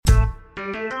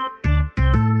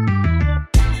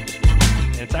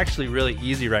it's actually really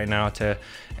easy right now to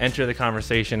enter the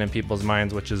conversation in people's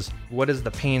minds, which is what is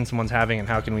the pain someone's having and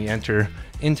how can we enter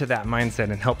into that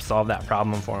mindset and help solve that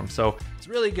problem for them. So it's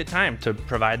really a good time to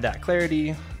provide that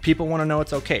clarity. People want to know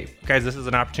it's okay. Guys, this is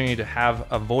an opportunity to have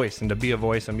a voice and to be a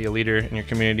voice and be a leader in your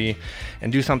community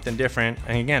and do something different.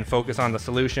 And again, focus on the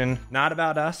solution, not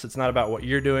about us. It's not about what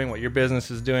you're doing, what your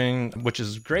business is doing, which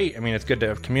is great. I mean, it's good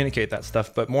to communicate that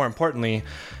stuff, but more importantly,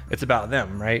 it's about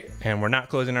them, right? And we're not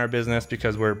closing our business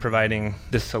because we're providing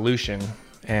this solution,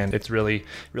 and it's really,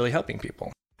 really helping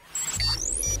people.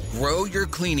 Grow your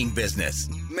cleaning business,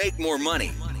 make more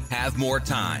money, have more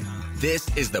time.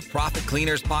 This is the Profit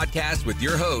Cleaners Podcast with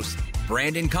your hosts,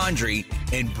 Brandon Condry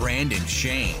and Brandon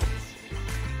Shane.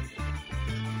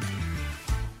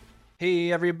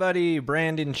 Hey everybody,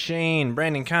 Brandon Shane,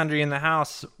 Brandon Condry in the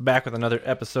house, back with another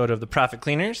episode of the Profit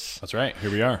Cleaners. That's right, here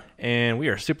we are. And we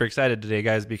are super excited today,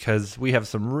 guys, because we have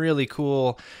some really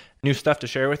cool new stuff to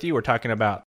share with you. We're talking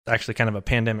about actually kind of a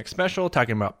pandemic special,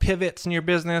 talking about pivots in your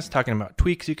business, talking about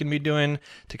tweaks you can be doing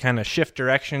to kind of shift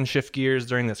direction, shift gears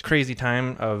during this crazy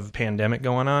time of pandemic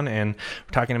going on. And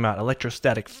we're talking about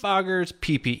electrostatic foggers,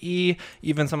 PPE,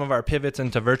 even some of our pivots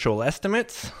into virtual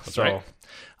estimates. That's right.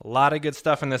 A lot of good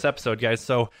stuff in this episode, guys.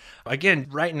 So again,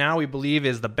 right now we believe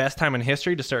is the best time in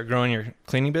history to start growing your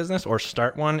cleaning business or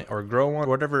start one or grow one,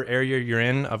 whatever area you're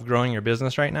in of growing your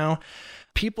business right now.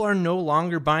 People are no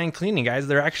longer buying cleaning, guys.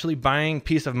 They're actually buying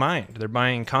peace of mind. They're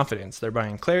buying confidence. They're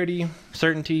buying clarity,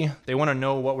 certainty. They want to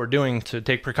know what we're doing to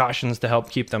take precautions to help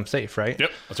keep them safe, right?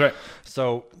 Yep, that's right.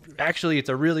 So actually, it's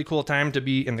a really cool time to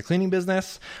be in the cleaning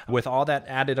business. With all that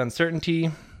added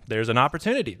uncertainty, there's an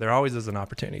opportunity. There always is an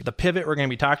opportunity. The pivot we're going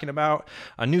to be talking about,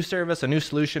 a new service, a new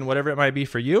solution, whatever it might be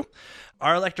for you.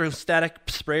 Our electrostatic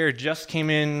sprayer just came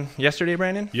in yesterday,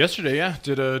 Brandon? Yesterday, yeah.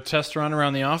 Did a test run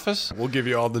around the office. We'll give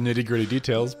you all the nitty-gritty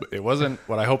details, but it wasn't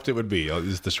what I hoped it would be,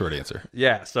 is the short answer.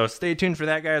 Yeah, so stay tuned for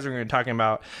that, guys. We're going to be talking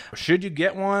about, should you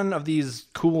get one of these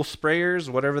cool sprayers,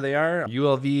 whatever they are,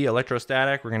 ULV,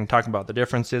 electrostatic. We're going to talk about the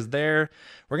differences there.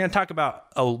 We're going to talk about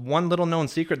one little known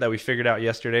secret that we figured out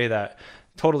yesterday that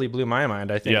totally blew my mind,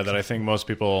 I think. Yeah, that I think most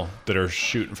people that are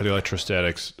shooting for the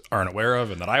electrostatics aren't aware of,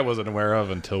 and that I wasn't aware of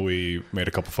until we made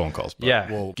a couple phone calls. But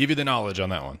yeah, we'll give you the knowledge on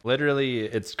that one. Literally,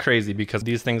 it's crazy because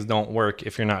these things don't work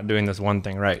if you're not doing this one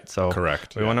thing right. So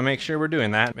correct. We want to make sure we're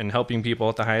doing that and helping people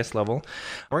at the highest level.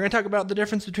 We're going to talk about the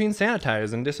difference between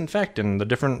sanitize and disinfect and the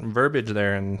different verbiage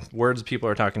there and words people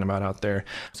are talking about out there.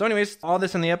 So anyways, all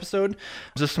this in the episode.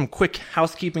 Just some quick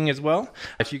housekeeping as well.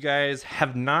 If you guys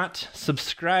have not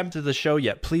subscribed to the show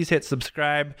yet, please hit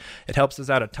subscribe. It helps us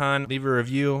out a ton. Leave a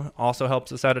review, also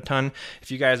helps us out a ton.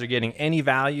 If you guys are getting any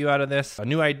value out of this, a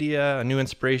new idea, a new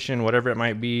inspiration, whatever it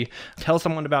might be, tell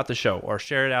someone about the show or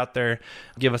share it out there.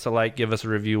 Give us a like, give us a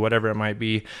review, whatever it might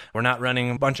be. We're not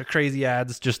running a bunch of crazy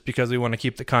ads just because we want to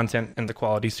keep the content and the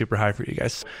quality super high for you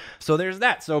guys. So there's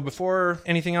that. So before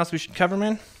anything else we should cover,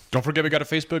 man? Don't forget, we got a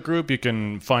Facebook group. You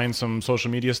can find some social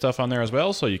media stuff on there as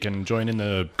well, so you can join in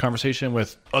the conversation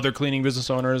with other cleaning business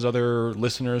owners, other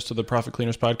listeners to the Profit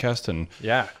Cleaners podcast, and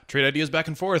trade ideas back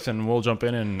and forth, and we'll jump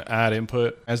in and add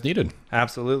input as needed.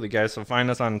 Absolutely, guys. So find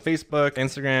us on Facebook,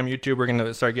 Instagram, YouTube. We're going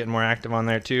to start getting more active on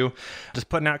there too. Just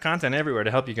putting out content everywhere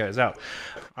to help you guys out.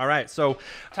 All right, so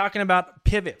talking about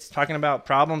pivots, talking about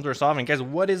problems we're solving. Guys,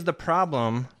 what is the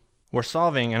problem we're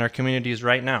solving in our communities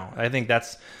right now? I think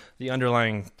that's the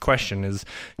underlying question is,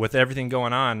 with everything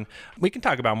going on, we can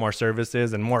talk about more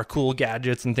services and more cool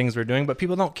gadgets and things we're doing, but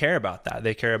people don't care about that.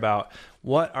 They care about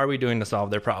what are we doing to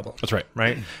solve their problem. That's right.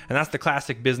 Right? And that's the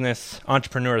classic business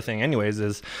entrepreneur thing anyways,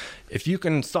 is if you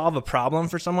can solve a problem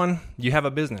for someone, you have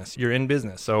a business, you're in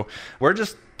business. So we're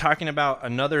just talking about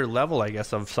another level, I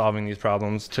guess, of solving these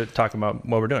problems to talk about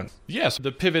what we're doing. Yes,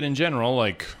 the pivot in general,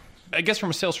 like, I guess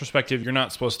from a sales perspective, you're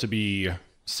not supposed to be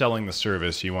selling the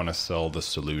service, you want to sell the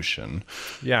solution.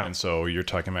 Yeah. And so you're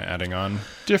talking about adding on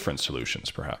different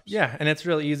solutions, perhaps. Yeah, and it's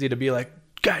really easy to be like,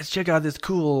 guys, check out this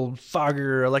cool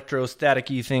fogger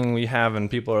electrostatic-y thing we have, and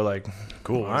people are like,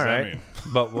 cool, all right.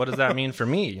 But what does that mean for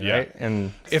me, yeah. right?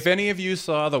 And if any of you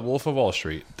saw The Wolf of Wall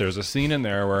Street, there's a scene in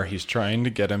there where he's trying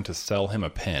to get him to sell him a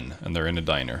pen, and they're in a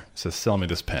diner. He says, sell me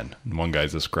this pen. And one guy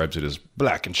describes it as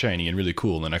black and shiny and really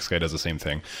cool, and the next guy does the same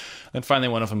thing. And finally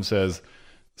one of them says,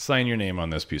 sign your name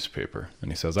on this piece of paper. And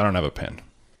he says, I don't have a pen.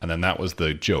 And then that was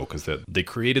the joke, is that they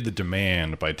created the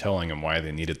demand by telling him why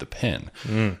they needed the pen.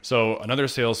 So another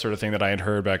sales sort of thing that I had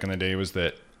heard back in the day was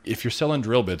that if you're selling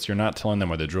drill bits, you're not telling them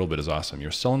why the drill bit is awesome.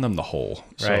 You're selling them the hole.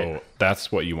 Right. So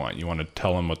that's what you want. You want to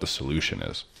tell them what the solution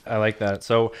is. I like that.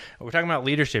 So we're talking about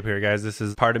leadership here, guys. This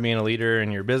is part of being a leader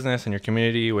in your business and your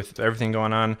community with everything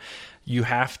going on. You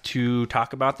have to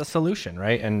talk about the solution,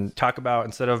 right? And talk about,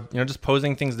 instead of, just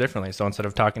posing things differently. So instead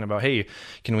of talking about, hey,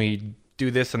 can we do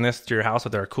this and this to your house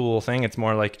with our cool thing? It's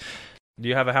more like, do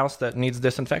you have a house that needs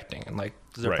disinfecting? And like,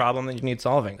 is there a problem that you need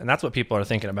solving? And that's what people are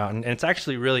thinking about. And it's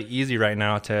actually really easy right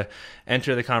now to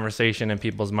enter the conversation in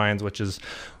people's minds, which is,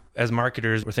 as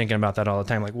marketers, we're thinking about that all the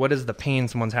time. Like, what is the pain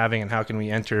someone's having and how can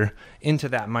we enter into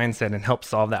that mindset and help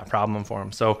solve that problem for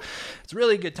them? So it's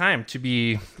really a good time to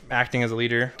be acting as a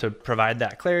leader, to provide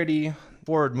that clarity,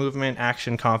 forward movement,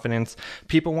 action, confidence.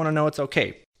 People want to know it's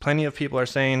okay. Plenty of people are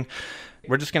saying,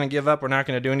 we're just going to give up. We're not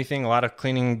going to do anything. A lot of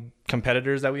cleaning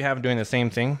competitors that we have doing the same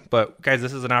thing. But guys,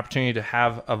 this is an opportunity to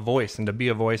have a voice and to be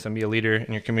a voice and be a leader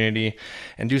in your community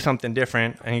and do something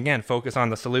different. And again, focus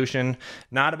on the solution,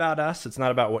 not about us. It's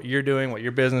not about what you're doing, what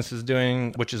your business is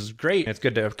doing, which is great. It's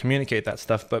good to communicate that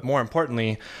stuff. But more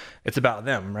importantly, it's about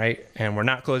them, right? And we're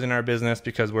not closing our business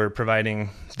because we're providing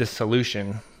this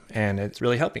solution and it's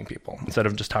really helping people instead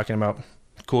of just talking about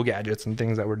cool gadgets and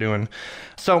things that we're doing.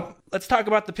 So let's talk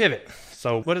about the pivot.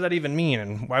 So what does that even mean?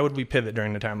 And why would we pivot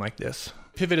during a time like this?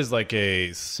 Pivot is like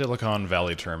a Silicon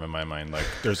Valley term in my mind. Like,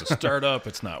 there's a startup,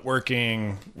 it's not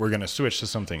working, we're going to switch to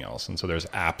something else. And so there's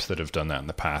apps that have done that in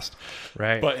the past.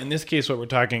 Right. But in this case, what we're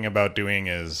talking about doing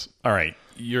is, all right,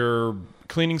 your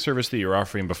cleaning service that you're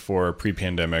offering before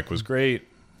pre-pandemic was great.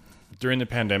 During the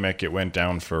pandemic, it went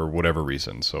down for whatever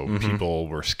reason. So people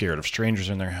were scared of strangers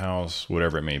in their house,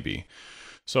 whatever it may be.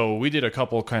 So we did a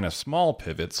couple kind of small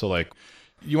pivots. So like,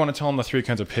 you want to tell them the three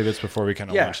kinds of pivots before we kind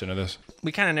of launch into this?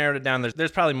 We kind of narrowed it down.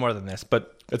 There's probably more than this,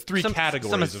 but it's three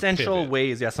categories. Some essential of pivot.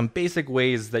 ways, some basic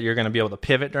ways that you're going to be able to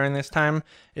pivot during this time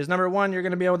is, number one, you're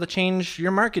going to be able to change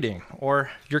your marketing or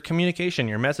your communication,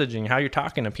 your messaging, how you're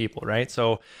talking to people, right?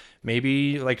 So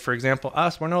maybe, like, for example,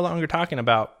 we're no longer talking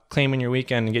about claiming your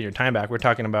weekend and get your time back. We're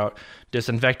talking about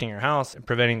disinfecting your house and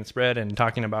preventing the spread and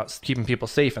talking about keeping people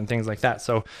safe and things like that.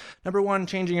 So number one,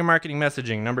 changing your marketing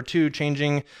messaging. Number two,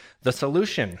 changing the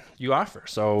solution you offer.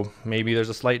 So maybe there's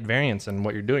a slight variance in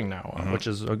what you're doing now, which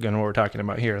is, again, what we're talking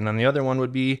about here. And then the other one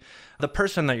would be the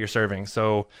person that you're serving.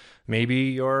 So maybe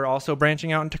you're also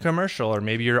branching out into commercial, or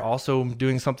maybe you're also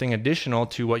doing something additional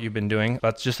to what you've been doing.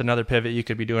 That's just another pivot you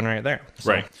could be doing right there.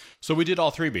 Right. So we did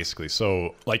all three, basically.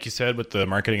 So like you said, with the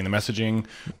marketing and the messaging,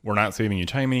 we're not saving you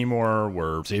time anymore.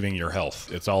 We're saving your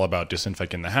health. It's all about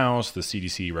disinfecting the house. The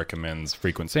CDC recommends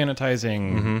frequent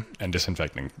sanitizing and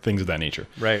disinfecting, things of that nature.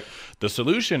 Right. The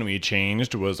solution we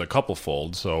changed was a couple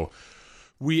fold. So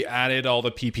we added all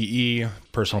the PPE,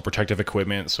 personal protective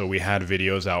equipment. So we had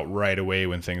videos out right away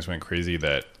when things went crazy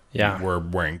that we're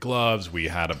wearing gloves. We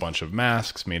had a bunch of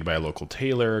masks made by a local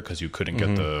tailor because you couldn't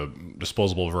get the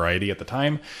disposable variety at the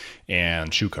time,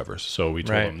 and shoe covers. So we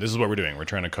told them, this is what we're doing. We're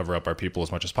trying to cover up our people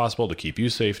as much as possible to keep you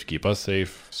safe, to keep us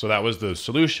safe. So that was the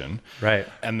solution. Right.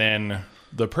 And then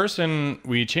the person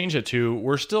we changed it to,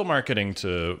 we're still marketing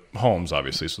to homes,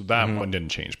 obviously. So that one didn't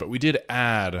change. But we did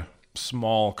add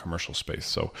small commercial space.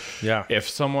 So if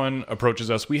someone approaches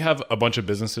us, we have a bunch of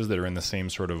businesses that are in the same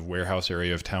sort of warehouse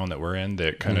area of town that we're in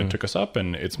that kind of took us up,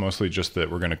 and it's mostly just that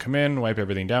we're going to come in, wipe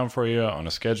everything down for you on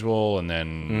a schedule, and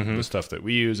then the stuff that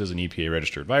we use is an EPA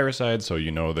registered viricide, so you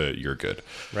know that you're good.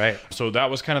 Right. So that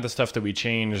was kind of the stuff that we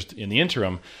changed in the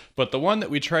interim. But the one that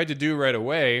we tried to do right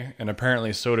away, and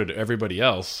apparently so did everybody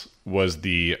else, was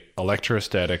the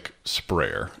electrostatic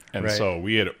sprayer. And so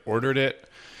we had ordered it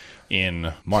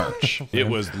in March. It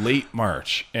was late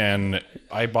March, and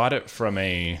I bought it from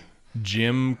a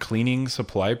gym cleaning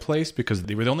supply place because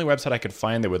they were the only website I could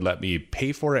find that would let me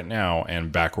pay for it now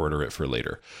and back order it for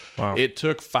later. Wow. It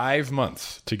took 5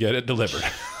 months to get it delivered,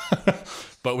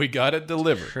 but we got it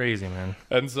delivered. Crazy, man.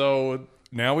 And so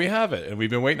now we have it, and we've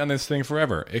been waiting on this thing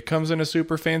forever. It comes in a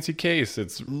super fancy case.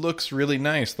 It looks really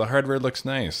nice. The hardware looks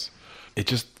nice. It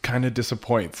just kind of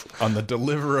disappoints on the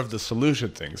deliver of the solution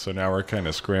thing. So now we're kind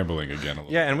of scrambling again a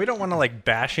little. Yeah, and we don't want to like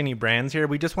bash any brands here.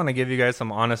 We just want to give you guys some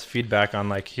honest feedback on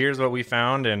like, here's what we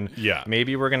found, and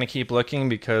maybe we're going to keep looking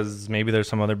because maybe there's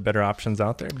some other better options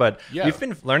out there. But we've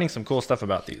been learning some cool stuff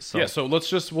about these. So. Yeah, so we'll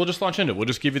just launch into it. We'll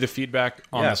just give you the feedback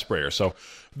on the sprayer. So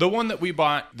the one that we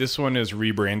bought, this one is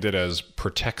rebranded as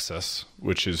Protexus,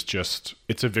 which is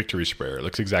it's a Victory sprayer. It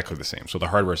looks exactly the same. So the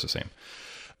hardware is the same.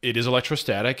 It is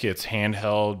electrostatic. It's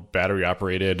handheld, battery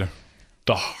operated.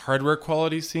 The hardware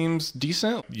quality seems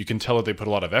decent. You can tell that they put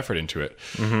a lot of effort into it.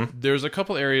 There's a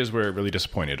couple areas where it really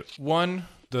disappointed. One,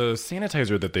 the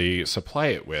sanitizer that they supply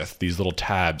it with, these little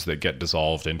tabs that get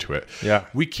dissolved into it, Yeah.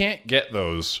 we can't get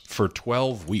those for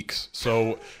 12 weeks.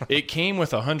 So it came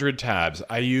with 100 tabs.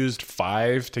 I used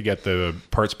 5 to get the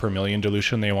parts per million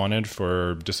dilution they wanted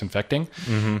for disinfecting,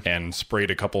 and sprayed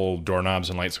a couple doorknobs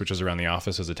and light switches around the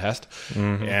office as a test.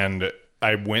 And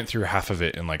I went through half of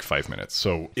it in like 5 minutes.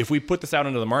 So if we put this out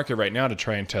into the market right now to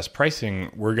try and test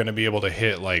pricing, we're going to be able to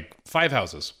hit like 5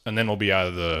 houses, and then we'll be out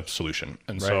of the solution.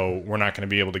 And so we're not going to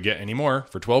be able to get any more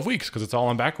for 12 weeks because it's all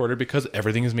on back order because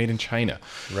everything is made in China.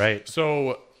 Right.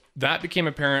 So that became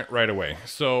apparent right away.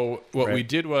 So what we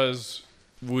did was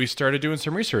we started doing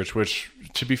some research, which,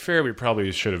 to be fair, we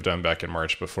probably should have done back in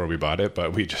March before we bought it,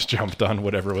 but we just jumped on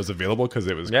whatever was available because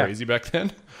it was crazy back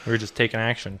then. We were just taking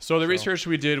action. So the research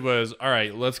we did was, all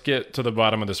right, let's get to the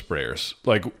bottom of the sprayers.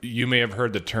 Like, you may have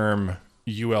heard the term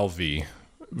ULV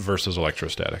versus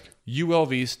electrostatic.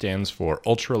 ULV stands for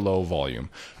ultra low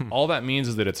volume. All that means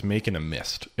is that it's making a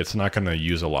mist. It's not going to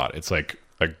use a lot. It's like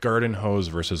a garden hose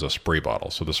versus a spray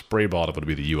bottle. So the spray bottle would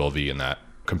be the ULV in that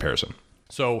comparison.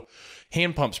 So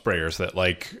hand pump sprayers that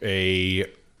like a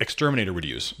exterminator would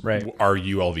use are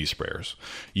ULV sprayers.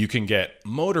 You can get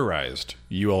motorized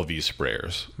ULV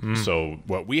sprayers. So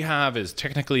what we have is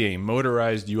technically a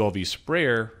motorized ULV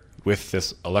sprayer with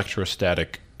this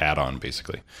electrostatic add-on,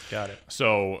 basically. Got it.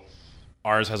 So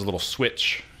ours has a little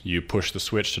switch. You push the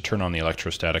switch to turn on the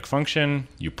electrostatic function.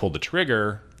 You pull the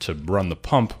trigger to run the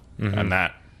pump, and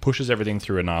that pushes everything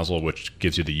through a nozzle, which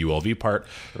gives you the ULV part.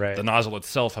 Right. The nozzle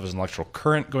itself has an electrical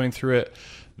current going through it.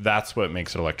 That's what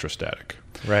makes it electrostatic.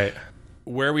 Right.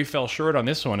 Where we fell short on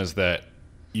this one is that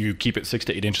you keep it 6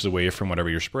 to 8 inches away from whatever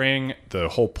you're spraying. The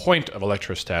whole point of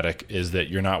electrostatic is that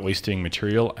you're not wasting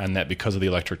material, and that because of the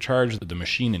electric charge, the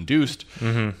machine induced,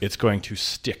 it's going to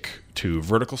stick to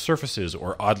vertical surfaces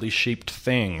or oddly shaped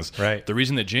things. Right. The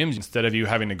reason that gyms, instead of you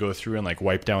having to go through and like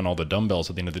wipe down all the dumbbells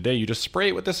at the end of the day, you just spray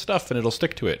it with this stuff and it'll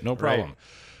stick to it. No problem. Right.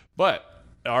 But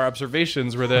our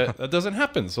observations were that that doesn't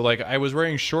happen. So like I was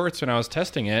wearing shorts when I was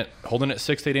testing it, holding it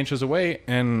 6 to 8 inches away,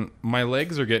 and my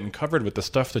legs are getting covered with the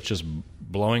stuff that's just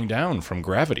blowing down from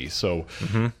gravity. So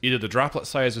either the droplet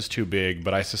size is too big,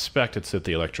 but I suspect it's that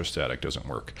the electrostatic doesn't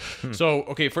work. So,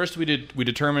 okay, first we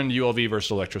determined ULV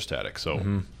versus electrostatic.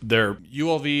 So they're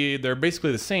ULV, they're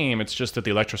basically the same. It's just that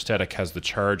the electrostatic has the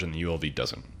charge and the ULV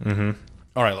doesn't.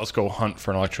 All right, let's go hunt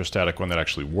for an electrostatic one that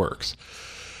actually works.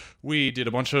 We did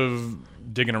a bunch of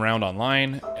digging around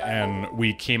online, and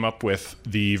we came up with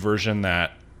the version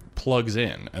that plugs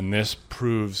in, and this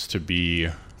proves to be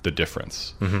the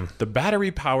difference. The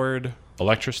battery-powered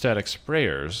electrostatic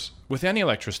sprayers, with any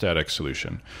electrostatic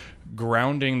solution,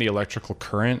 grounding the electrical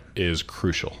current is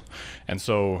crucial. And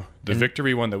so the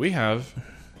Victory one that we have,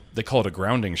 they call it a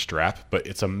grounding strap, but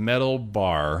it's a metal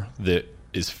bar that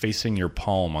is facing your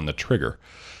palm on the trigger.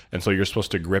 And so you're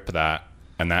supposed to grip that,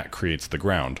 and that creates the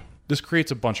ground. This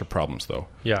creates a bunch of problems, though.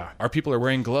 Yeah. Our people are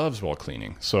wearing gloves while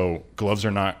cleaning, so gloves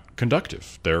are not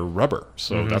conductive. They're rubber,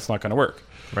 so that's not going to work.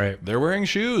 Right. They're wearing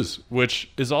shoes, which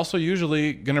is also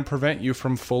usually going to prevent you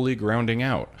from fully grounding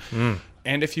out.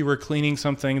 And if you were cleaning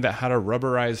something that had a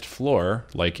rubberized floor,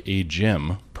 like a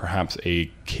gym, perhaps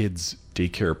a kid's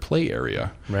daycare play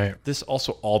area, this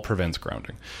also all prevents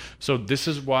grounding. So this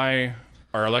is why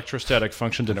our electrostatic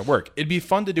function didn't work. It'd be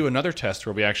fun to do another test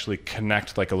where we actually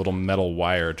connect like a little metal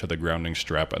wire to the grounding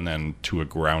strap and then to a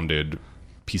grounded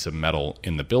piece of metal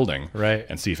in the building,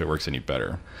 and see if it works any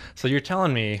better. So you're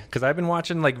telling me, because I've been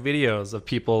watching like videos of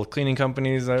people, cleaning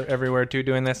companies everywhere too,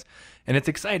 doing this, and it's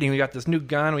exciting. We got this new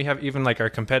gun. We have even like our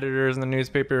competitors in the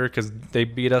newspaper because they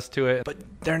beat us to it, but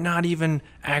they're not even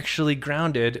actually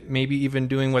grounded, maybe even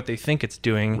doing what they think it's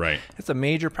doing. Right. It's a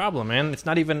major problem, man. It's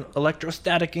not even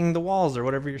electrostaticking the walls or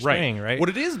whatever you're saying, right? What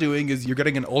it is doing is you're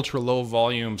getting an ultra low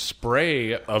volume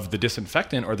spray of the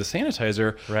disinfectant or the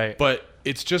sanitizer, but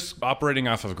it's just operating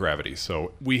off of gravity.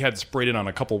 So we had sprayed it on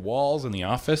a couple walls in the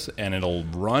office, and it'll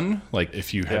run. Like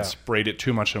if you had sprayed it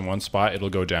too much in one spot,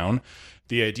 it'll go down.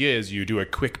 The idea is you do a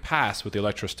quick pass with the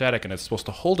electrostatic, and it's supposed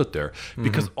to hold it there.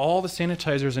 Because all the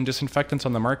sanitizers and disinfectants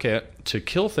on the market to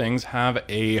kill things have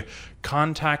a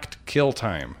contact kill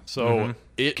time. So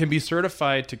it can be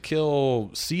certified to kill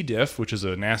C. diff, which is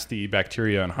a nasty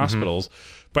bacteria in hospitals,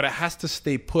 but it has to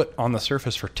stay put on the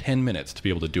surface for 10 minutes to be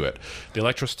able to do it. The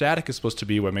electrostatic is supposed to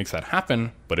be what makes that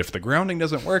happen, but if the grounding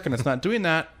doesn't work and it's not doing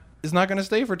that, it's not going to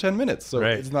stay for 10 minutes. So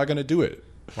it's not going to do it.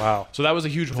 Wow. So that was a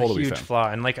huge hole that we Huge found. flaw.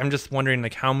 And like, I'm just wondering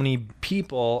like how many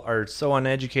people are so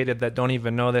uneducated that don't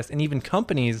even know this, and even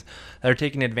companies that are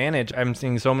taking advantage. I'm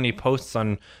seeing so many posts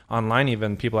online,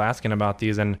 even people asking about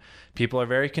these, and people are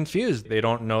very confused. They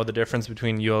don't know the difference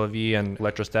between ULV and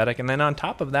electrostatic, and then on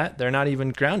top of that, they're not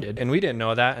even grounded. And we didn't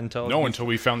know that until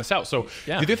We found this out. So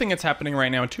Yeah. the other thing that's happening right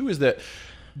now too is that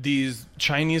these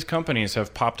Chinese companies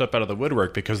have popped up out of the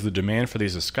woodwork because the demand for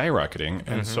these is skyrocketing.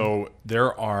 And so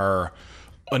there are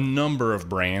a number of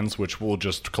brands which we'll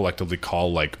just collectively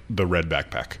call like the red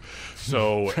backpack.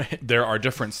 So there are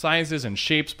different sizes and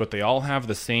shapes, but they all have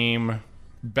the same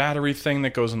battery thing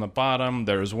that goes on the bottom.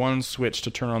 There's one switch to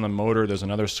turn on the motor. There's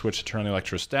another switch to turn on the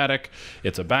electrostatic.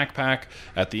 It's a backpack.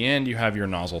 At the end, you have your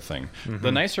nozzle thing.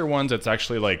 The nicer ones, it's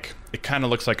actually like, it kind of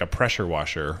looks like a pressure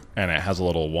washer, and it has a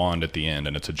little wand at the end,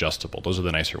 and it's adjustable. Those are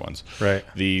the nicer ones. Right.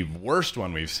 The worst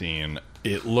one we've seen,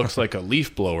 it looks like a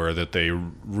leaf blower that they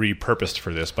repurposed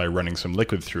for this by running some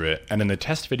liquid through it. And in the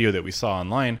test video that we saw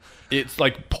online, it's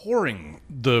like pouring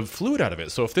the fluid out of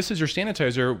it. So if this is your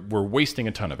sanitizer, we're wasting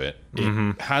a ton of it.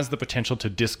 It has the potential to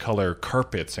discolor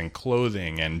carpets and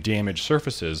clothing and damage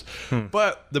surfaces.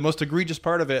 But the most egregious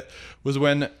part of it was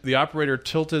when the operator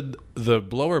tilted the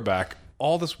blower back,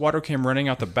 all this water came running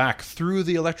out the back through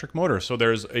the electric motor. So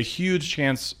there's a huge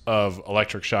chance of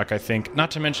electric shock, I think. Not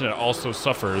to mention it also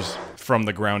suffers from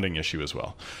the grounding issue as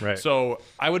well. Right. So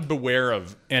I would beware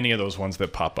of any of those ones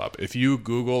that pop up. If you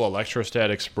Google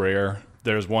electrostatic sprayer,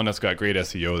 there's one that's got great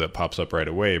SEO that pops up right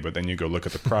away, but then you go look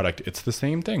at the product, it's the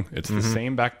same thing. It's the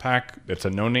same backpack. It's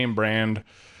a no-name brand.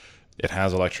 It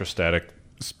has electrostatic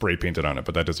spray painted on it,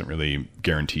 but that doesn't really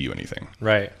guarantee you anything.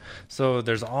 Right. So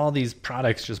there's all these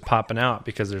products just popping out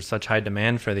because there's such high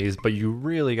demand for these, but you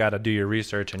really got to do your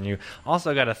research, and you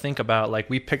also got to think about, like,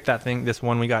 we picked this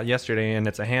one we got yesterday, and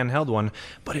it's a handheld one,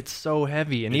 but it's so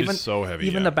heavy. And It even is so heavy,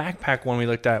 even yeah. the backpack one we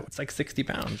looked at, it's like 60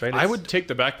 pounds, right? I would take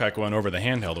the backpack one over the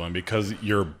handheld one because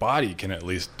your body can at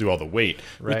least do all the weight.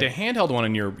 Right. With the handheld one,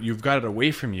 and you've got it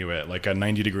away from you at like a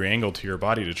 90-degree angle to your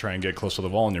body to try and get close to the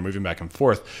wall, and you're moving back and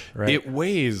forth. Right. It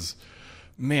weighs,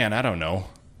 man, I don't know,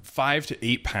 5 to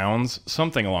 8 pounds,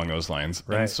 something along those lines.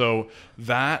 Right. And so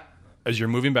that, as you're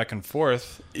moving back and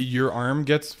forth, your arm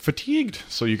gets fatigued.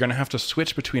 So you're going to have to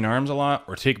switch between arms a lot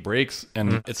or take breaks,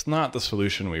 and it's not the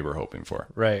solution we were hoping for.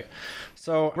 Right.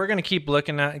 So we're going to keep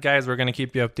looking at it, guys. We're going to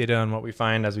keep you updated on what we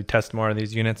find as we test more of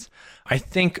these units. I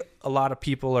think a lot of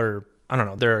people are, I don't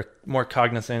know, they're more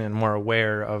cognizant and more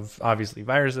aware of obviously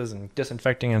viruses and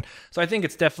disinfecting. And so I think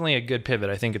it's definitely a good pivot.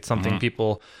 I think it's something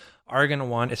people are going to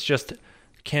want. It's just,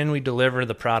 can we deliver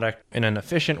the product in an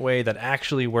efficient way that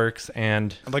actually works?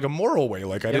 And Like a moral way.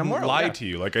 Like I didn't lie to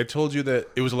you. Like I told you that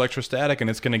it was electrostatic and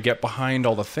it's going to get behind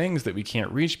all the things that we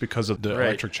can't reach because of the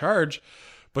electric charge.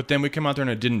 But then we come out there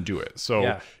and it didn't do it.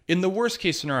 So in the worst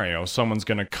case scenario, someone's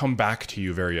going to come back to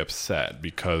you very upset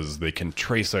because they can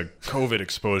trace a COVID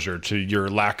exposure to your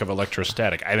lack of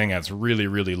electrostatic. I think that's really,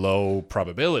 really low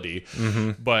probability.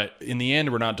 But in the end,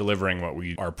 we're not delivering what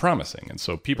we are promising. And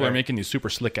so people are making these super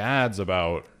slick ads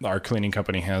about our cleaning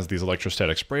company has these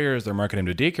electrostatic sprayers. They're marketing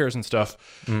to daycares and stuff.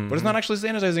 But it's not actually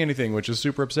sanitizing anything, which is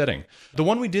super upsetting. The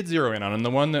one we did zero in on, and the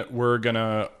one that we're going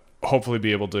to hopefully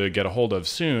be able to get a hold of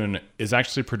soon, is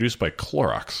actually produced by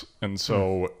Clorox. And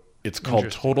so it's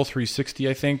called Total 360,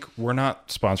 I think. We're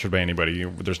not sponsored by anybody.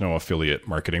 There's no affiliate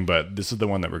marketing, but this is the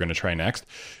one that we're going to try next.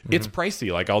 It's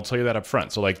pricey. Like, I'll tell you that up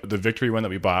front. So like the Victory one that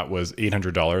we bought was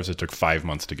 $800. It took 5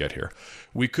 months to get here.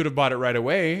 We could have bought it right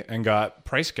away and got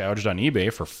price gouged on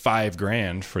eBay for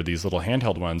 $5,000 for these little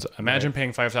handheld ones. Imagine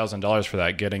paying $5,000 for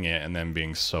that, getting it, and then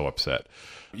being so upset.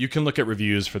 You can look at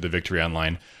reviews for the Victory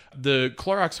online. The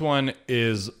Clorox one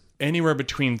is anywhere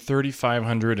between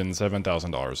 $3,500 and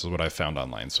 $7,000 is what I found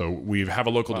online. So we have a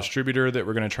local distributor that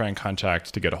we're going to try and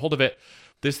contact to get a hold of it.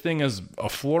 This thing is a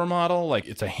floor model. Like,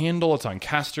 it's a handle. It's on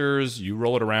casters. You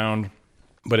roll it around,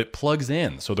 but it plugs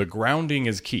in. So the grounding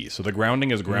is key. So the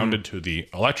grounding is grounded to the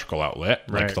electrical outlet,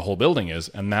 like the whole building is,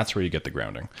 and that's where you get the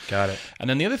grounding. Got it. And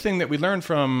then the other thing that we learned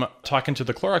from talking to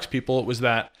the Clorox people was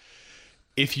that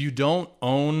if you don't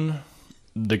own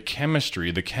the chemistry,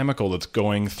 the chemical that's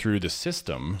going through the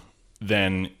system,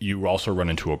 then you also run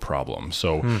into a problem.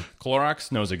 So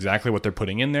Clorox knows exactly what they're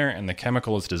putting in there, and the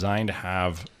chemical is designed to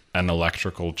have an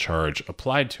electrical charge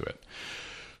applied to it.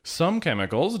 Some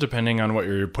chemicals, depending on what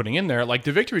you're putting in there, like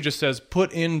the Victory just says,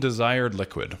 put in desired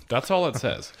liquid. That's all it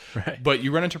says. But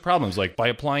you run into problems. Like, by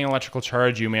applying electrical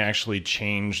charge, you may actually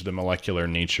change the molecular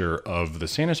nature of the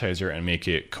sanitizer and make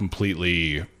it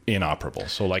completely inoperable.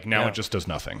 So like now Yeah. it just does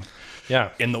nothing.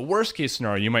 Yeah. In the worst case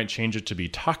scenario, you might change it to be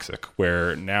toxic,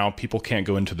 where now people can't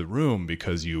go into the room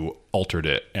because you altered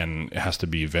it and it has to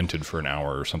be vented for an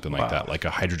hour or something like that, like a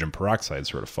hydrogen peroxide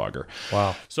sort of fogger.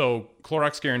 Wow. So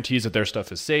Clorox guarantees that their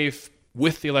stuff is safe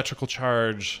with the electrical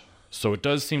charge. So it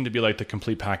does seem to be like the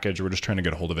complete package. We're just trying to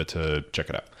get a hold of it to check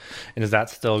it out. And is that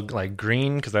still like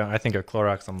green? Because I think of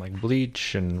Clorox, I'm like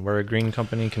bleach, and we're a green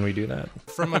company. Can we do that?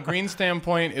 From a green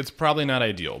standpoint, it's probably not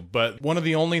ideal. But one of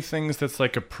the only things that's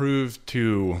like approved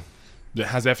that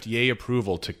has FDA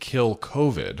approval to kill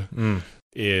COVID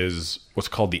is what's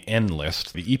called the N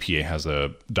list. The EPA has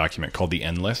a document called the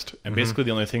N list, and basically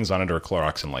the only things on it are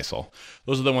Clorox and Lysol.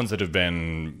 Those are the ones that have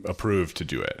been approved to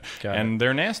do it. And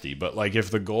they're nasty, but like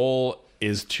if the goal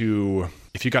is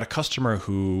if you got a customer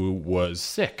who was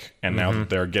sick and now that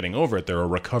they're getting over it, they're a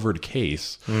recovered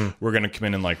case, we're going to come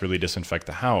in and like really disinfect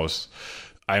the house.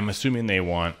 I'm assuming they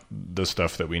want the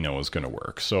stuff that we know is going to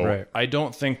work. So I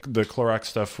don't think the Clorox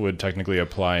stuff would technically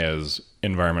apply as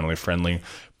environmentally friendly,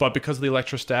 but because of the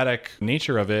electrostatic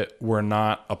nature of it, we're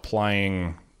not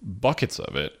applying buckets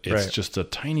of it. It's just a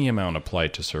tiny amount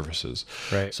applied to surfaces.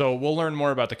 So we'll learn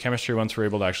more about the chemistry once we're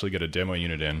able to actually get a demo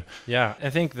unit in. Yeah. I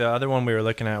think the other one we were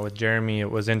looking at with Jeremy, it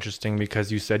was interesting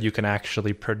because you said you can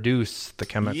actually produce the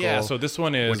chemical. Yeah, so this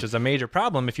one is... which is a major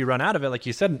problem. If you run out of it, like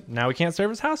you said, now we can't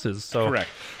service houses. So Correct.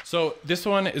 So this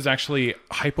one is actually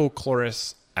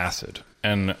hypochlorous acid.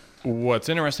 And what's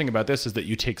interesting about this is that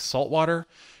you take salt water,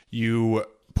 you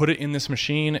put it in this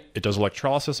machine, it does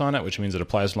electrolysis on it, which means it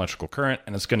applies an electrical current,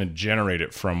 and it's going to generate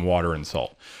it from water and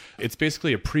salt. It's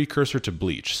basically a precursor to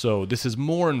bleach. So this is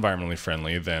more environmentally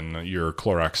friendly than your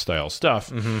Clorox style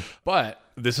stuff. But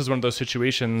this is one of those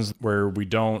situations where we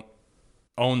don't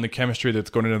own the chemistry that's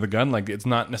going into the gun. Like it's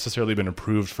not necessarily been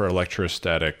approved for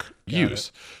electrostatic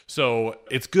use. So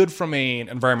it's good from an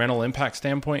environmental impact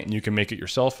standpoint, and you can make it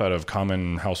yourself out of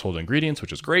common household ingredients,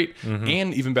 which is great.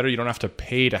 And even better, you don't have to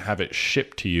pay to have it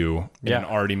shipped to you in an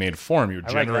already made form. You're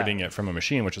generating it from a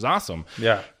machine, which is awesome.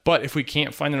 But if we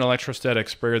can't find an electrostatic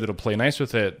sprayer that'll play nice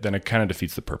with it, then it kind of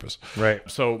defeats the purpose.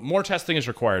 So more testing is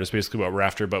required is basically what we're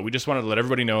after. But we just wanted to let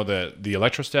everybody know that the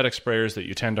electrostatic sprayers that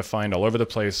you tend to find all over the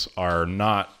place are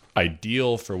not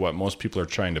ideal for what most people are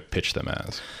trying to pitch them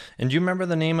as. And do you remember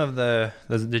the name of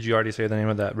did you already say the name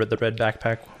of the red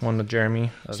backpack one with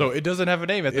Jeremy? So it doesn't have a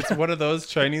name. It's one of those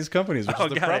Chinese companies, which is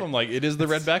the problem. Like it is the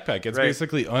red backpack. It's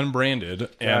basically unbranded,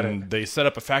 and they set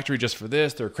up a factory just for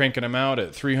this. They're cranking them out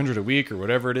at 300 a week or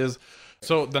whatever it is.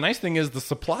 So the nice thing is the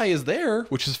supply is there,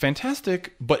 which is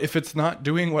fantastic. But if it's not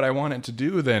doing what I want it to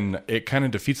do, then it kind of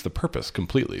defeats the purpose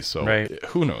completely. So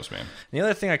who knows, man? The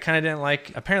other thing I kind of didn't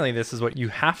like, apparently this is what you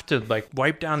have to like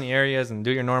wipe down the areas and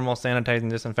do your normal sanitizing,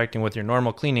 disinfecting with your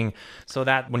normal cleaning so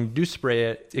that when you do spray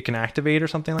it, it can activate or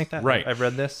something like that. I've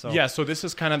read this. So. Yeah, so this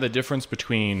is kind of the difference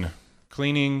between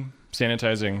cleaning,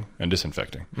 sanitizing, and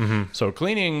disinfecting. So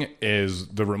cleaning is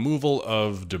the removal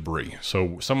of debris.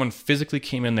 So someone physically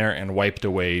came in there and wiped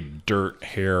away dirt,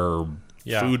 hair,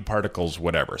 food particles,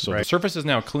 whatever. So the surface is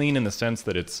now clean in the sense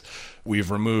that we've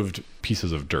removed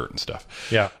pieces of dirt and stuff.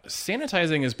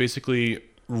 Sanitizing is basically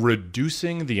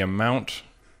reducing the amount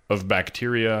of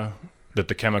bacteria that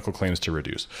the chemical claims to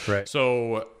reduce.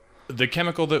 So the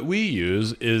chemical that we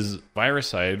use is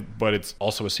viricide, but it's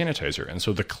also a sanitizer. And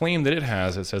so the claim that it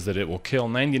says that it will kill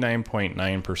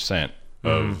 99.9%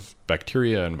 of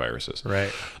bacteria and viruses.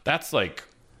 That's like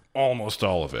almost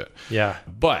all of it.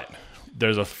 But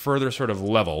there's a further sort of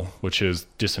level, which is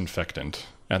disinfectant.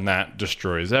 And that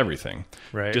destroys everything.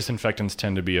 Disinfectants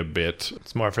tend to be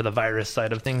it's more for the virus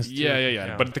side of things too.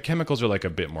 Yeah. But the chemicals are like a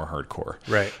bit more hardcore.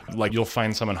 Like you'll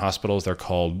find some in hospitals, they're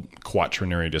called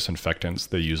quaternary disinfectants.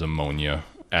 They use ammonia,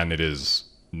 and it is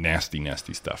nasty,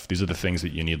 nasty stuff. These are the things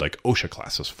that you need like OSHA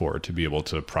classes for to be able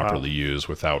to properly use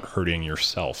without hurting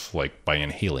yourself, like by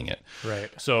inhaling it.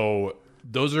 So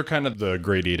those are kind of the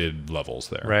gradated levels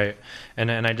there.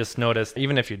 And I just noticed,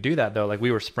 even if you do that though, like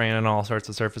we were spraying on all sorts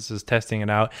of surfaces, testing it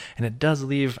out, and it does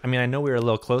leave, I mean, I know we were a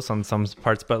little close on some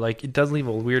parts, but like it does leave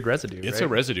a weird residue. It's a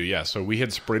residue, yeah. So we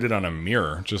had sprayed it on a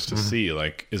mirror just to see,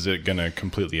 like, is it going to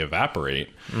completely evaporate?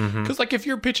 Because like if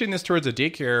you're pitching this towards a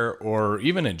daycare or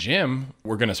even a gym,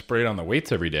 we're going to spray it on the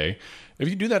weights every day. If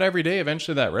you do that every day,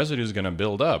 eventually that residue is going to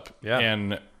build up.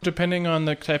 And depending on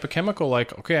the type of chemical,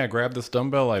 like, okay, I grabbed this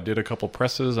dumbbell, I did a couple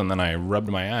presses, and then I rubbed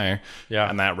my eye,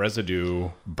 and that residue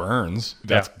burns,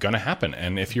 that's going to happen.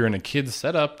 And if you're in a kid's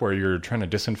setup where you're trying to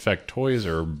disinfect toys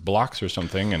or blocks or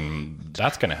something, and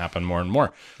that's going to happen more and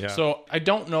more. So I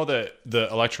don't know that the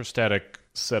electrostatic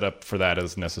setup for that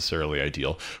is necessarily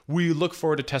ideal. We look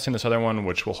forward to testing this other one,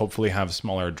 which will hopefully have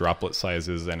smaller droplet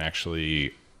sizes and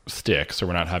actually stick, so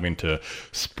we're not having to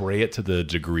spray it to the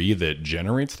degree that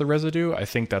generates the residue, I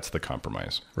think that's the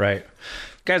compromise. Right.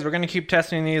 Guys, we're going to keep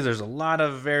testing these. There's a lot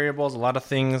of variables, a lot of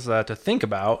things to think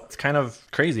about. It's kind of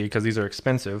crazy because these are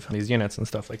expensive, these units and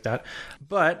stuff like that.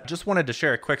 But just wanted to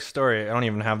share a quick story. I don't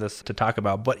even have this to talk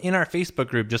about, but in our Facebook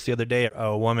group just the other day,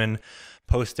 a woman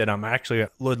posted, actually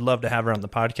would love to have her on the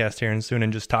podcast here and soon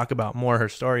and just talk about more her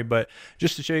story. But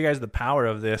just to show you guys the power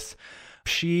of this,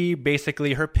 she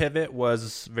basically, her pivot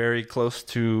was very close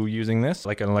to using this,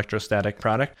 like an electrostatic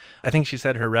product. I think she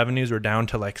said her revenues were down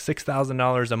to like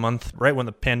 $6,000 a month right when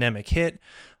the pandemic hit,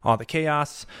 all the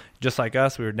chaos. Just like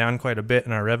us, we were down quite a bit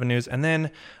in our revenues. And then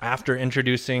after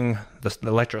introducing the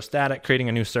electrostatic, creating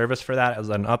a new service for that as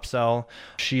an upsell,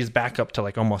 she's back up to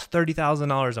like almost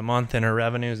 $30,000 a month in her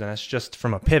revenues. And it's just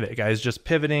from a pivot, guys, just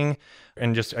pivoting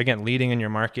and just, again, leading in your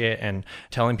market and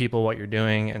telling people what you're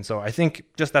doing. And so I think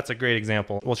just that's a great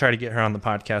example. We'll try to get her on the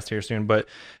podcast here soon. But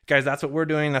guys, that's what we're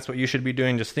doing. That's what you should be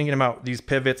doing. Just thinking about these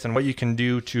pivots and what you can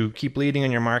do to keep leading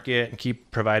in your market and keep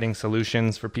providing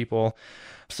solutions for people.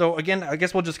 So again, I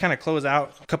guess we'll just kind of close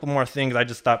out a couple more things. I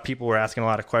just thought people were asking a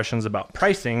lot of questions about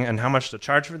pricing and how much to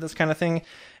charge for this kind of thing.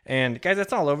 And guys,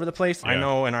 that's all over the place. Yeah. I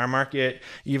know in our market,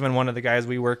 even one of the guys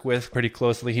we work with pretty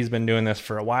closely, he's been doing this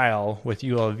for a while with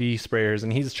ULV sprayers,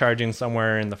 and he's charging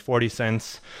somewhere in the 40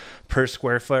 cents per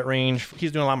square foot range.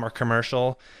 He's doing a lot more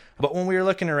commercial. But when we were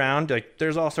looking around, like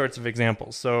there's all sorts of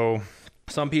examples. So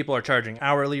some people are charging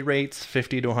hourly rates,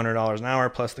 $50 to $100 an hour,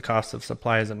 plus the cost of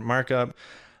supplies and markup.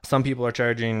 Some people are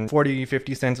charging 40,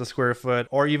 50 cents a square foot,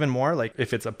 or even more, like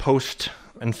if it's a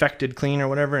post-infected clean or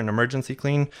whatever, an emergency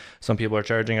clean. Some people are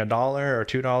charging $1 or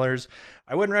 $2.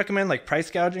 I wouldn't recommend like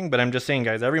price gouging, but I'm just saying,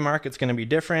 guys, every market's going to be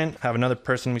different. Have another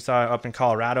person we saw up in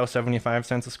Colorado, 75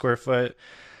 cents a square foot.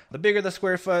 The bigger the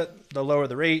square foot, the lower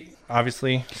the rate,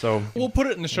 obviously. So we'll put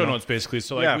it in the show notes, basically.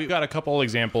 So like we've got a couple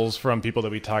examples from people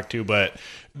that we talked to, but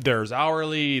there's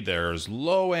hourly, there's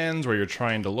low ends where you're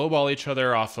trying to lowball each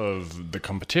other off of the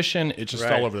competition. It's just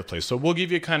all over the place. So we'll give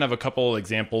you kind of a couple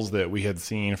examples that we had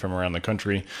seen from around the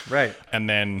country. Right. And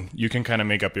then you can kind of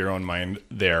make up your own mind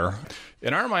there.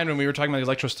 In our mind, when we were talking about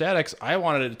electrostatics, I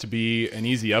wanted it to be an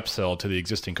easy upsell to the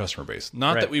existing customer base.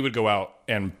 Not that we would go out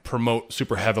and promote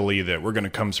super heavily that we're going to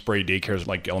come spray daycares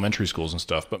like elementary schools and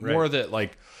stuff, but more that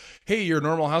like, hey, your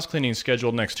normal house cleaning is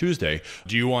scheduled next Tuesday.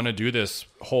 Do you want to do this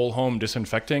whole home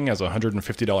disinfecting as a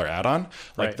 $150 add-on?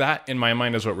 Like that, in my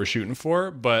mind, is what we're shooting for.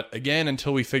 But again,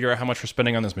 until we figure out how much we're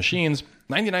spending on these machines,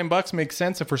 $99 makes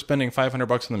sense if we're spending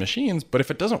 $500 on the machines. But if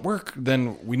it doesn't work,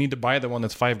 then we need to buy the one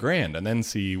that's $5,000 and then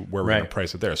see where we're going to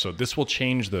price it there. So this will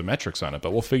change the metrics on it,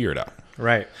 but we'll figure it out.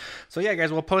 Right. So yeah,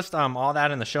 guys, we'll post all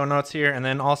that in the show notes here. And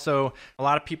then also a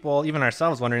lot of people, even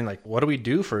ourselves, wondering like, what do we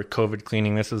do for COVID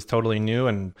cleaning? This is totally new,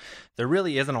 and there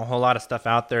really isn't a whole lot of stuff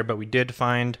out there, but we did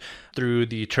find through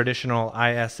the traditional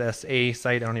ISSA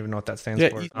site. I don't even know what that stands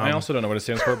for. I also don't know what it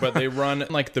stands for, but they run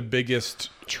like the biggest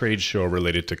trade show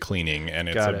related to cleaning, and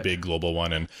it's a big global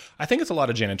one. And I think it's a lot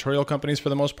of janitorial companies for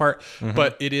the most part,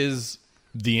 but it is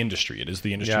the industry. It is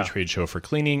the industry trade show for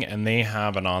cleaning, and they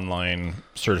have an online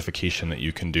certification that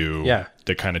you can do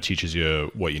that kind of teaches you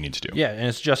what you need to do. Yeah, and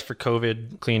it's just for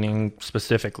COVID cleaning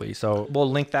specifically. So we'll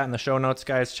link that in the show notes,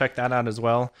 guys. Check that out as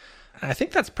well. I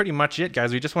think that's pretty much it,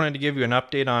 guys. We just wanted to give you an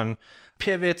update on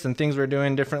pivots and things we're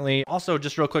doing differently. Also,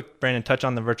 just real quick, Brandon, touch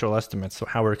on the virtual estimates, so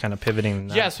how we're kind of pivoting.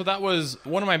 Yeah, so that was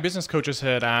one of my business coaches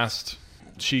had asked.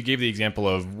 She gave the example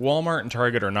of Walmart and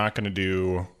Target are not going to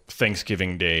do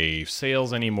Thanksgiving Day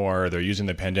sales anymore. They're using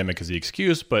the pandemic as the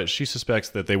excuse, but she suspects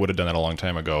that they would have done that a long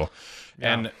time ago.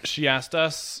 Yeah. And she asked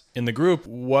us in the group,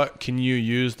 what can you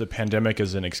use the pandemic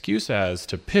as an excuse as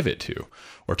to pivot to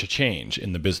or to change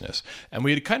in the business? And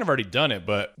we had kind of already done it,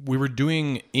 but we were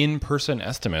doing in-person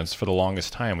estimates for the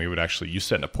longest time. We would actually, you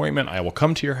set an appointment. I will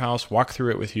come to your house, walk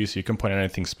through it with you so you can point out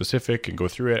anything specific and go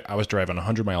through it. I was driving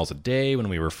 100 miles a day when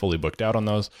we were fully booked out on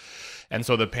those. And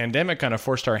so the pandemic kind of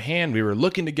forced our hand. We were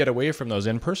looking to get away from those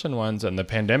in-person ones, and the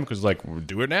pandemic was like, we'll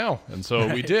do it now. And so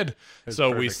we did. So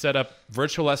perfect. We set up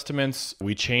virtual estimates.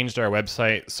 We changed our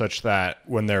website such that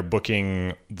when they're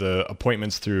booking the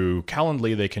appointments through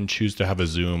Calendly, they can choose to have a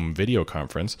Zoom video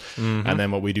conference. And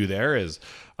then what we do there is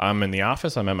I'm in the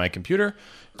office, I'm at my computer,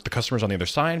 the customer's on the other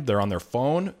side, they're on their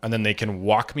phone, and then they can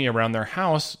walk me around their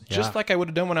house just like I would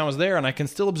have done when I was there, and I can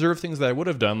still observe things that I would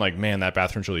have done, like, man, that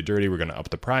bathroom's really dirty, we're going to up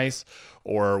the price.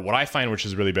 Or what I find, which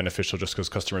is really beneficial just because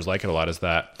customers like it a lot, is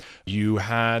that you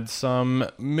had some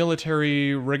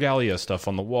military regalia stuff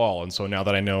on the wall. And so now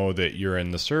that I know that you're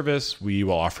in the service, we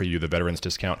will offer you the veterans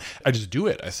discount. I just do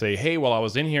it. I say, hey, while I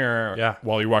was in here,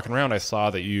 while you're walking around, I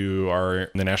saw that you are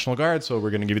in the National Guard, so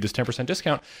we're going to give you this 10%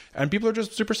 discount. And people are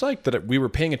just super psyched that we were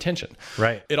paying attention.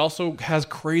 Right. It also has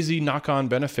crazy knock-on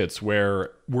benefits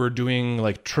where we're doing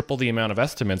like triple the amount of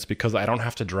estimates because I don't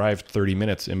have to drive 30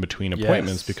 minutes in between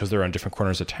appointments because they're on different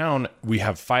corners of town. We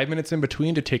have 5 minutes in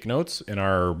between to take notes in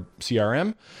our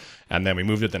CRM. And then we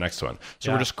moved to the next one.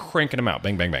 So we're just cranking them out.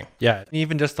 Bang, bang, bang. Yeah.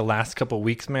 Even just the last couple of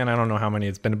weeks, man, I don't know how many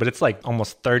it's been, but it's like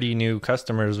almost 30 new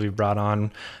customers we've brought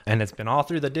on. And it's been all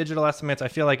through the digital estimates. I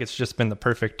feel like it's just been the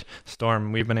perfect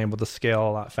storm. We've been able to scale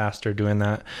a lot faster doing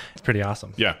that. It's pretty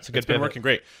awesome. Yeah, it's been working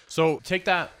great. So take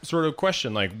that sort of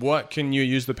question, like what can you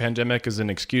use the pandemic as an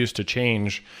excuse to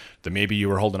change that maybe you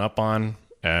were holding up on?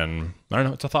 And I don't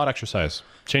know, it's a thought exercise.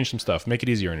 Change some stuff. Make it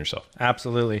easier on yourself.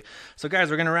 Absolutely. So guys,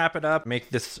 we're going to wrap it up,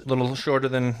 make this a little shorter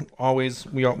than always.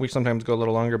 We sometimes go a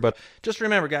little longer, but just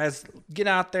remember, guys, get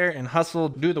out there and hustle,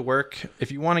 do the work.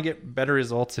 If you want to get better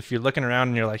results, if you're looking around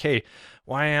and you're like, hey,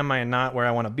 why am I not where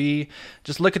I want to be?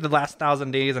 Just look at the last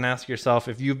 1,000 days and ask yourself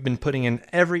if you've been putting in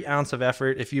every ounce of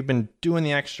effort, if you've been doing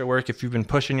the extra work, if you've been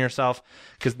pushing yourself,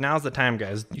 because now's the time,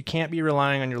 guys. You can't be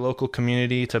relying on your local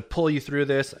community to pull you through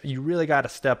this. You really got to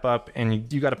step up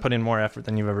and you got to put in more effort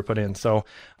than you've ever put in. So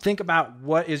think about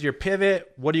what is your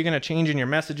pivot? What are you going to change in your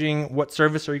messaging? What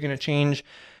service are you going to change?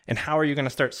 And how are you going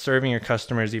to start serving your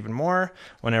customers even more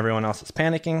when everyone else is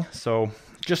panicking? So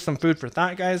just some food for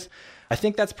thought, guys. I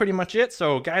think that's pretty much it.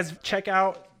 So guys, check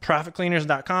out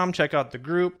ProfitCleaners.com. Check out the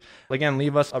group. Again,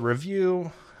 leave us a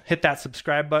review. Hit that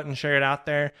subscribe button. Share it out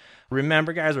there.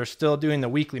 Remember, guys, we're still doing the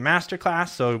weekly masterclass.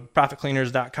 So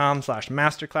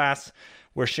ProfitCleaners.com/masterclass.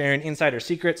 We're sharing insider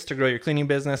secrets to grow your cleaning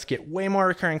business, get way more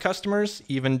recurring customers,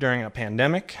 even during a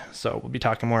pandemic. So we'll be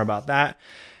talking more about that.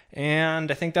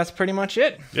 And I think that's pretty much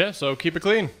it. Yeah, so keep it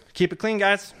clean. Keep it clean,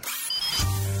 guys.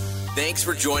 Thanks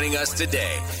for joining us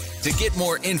today. To get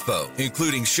more info,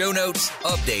 including show notes,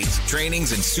 updates,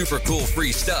 trainings, and super cool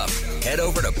free stuff, head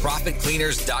over to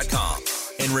ProfitCleaners.com.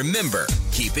 And remember,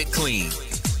 keep it clean.